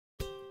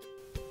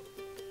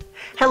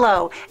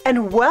Hello,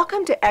 and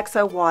welcome to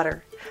XO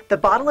Water, the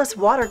bottleless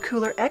water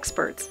cooler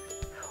experts.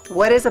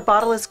 What is a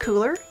bottleless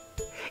cooler?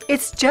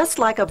 It's just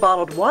like a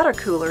bottled water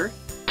cooler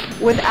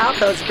without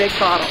those big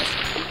bottles.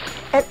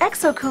 An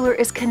XO cooler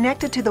is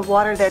connected to the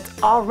water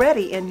that's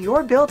already in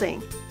your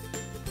building.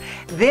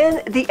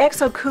 Then the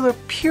XO cooler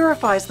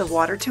purifies the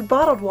water to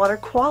bottled water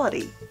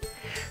quality.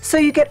 So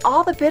you get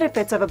all the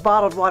benefits of a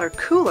bottled water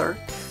cooler,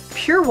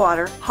 pure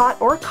water, hot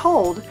or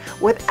cold,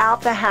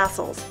 without the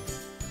hassles,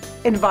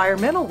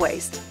 environmental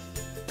waste,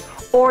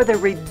 or the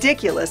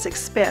ridiculous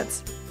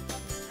expense.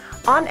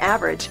 On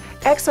average,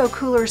 XO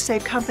coolers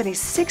save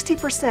companies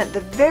 60% the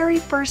very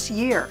first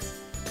year,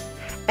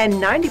 and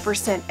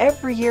 90%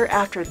 every year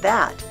after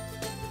that.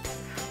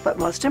 But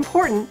most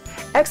important,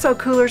 XO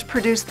coolers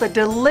produce the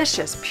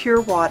delicious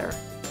pure water.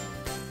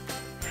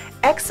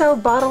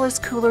 XO bottleless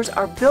coolers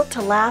are built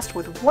to last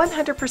with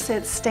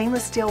 100%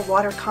 stainless steel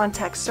water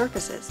contact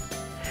surfaces.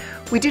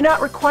 We do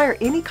not require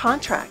any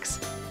contracts,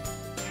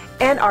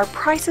 and our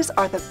prices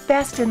are the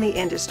best in the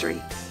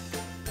industry.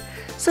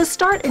 So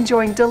start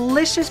enjoying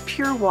delicious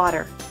pure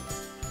water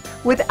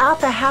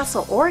without the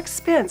hassle or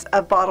expense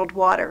of bottled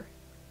water.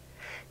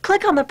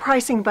 Click on the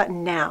pricing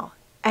button now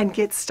and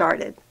get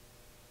started.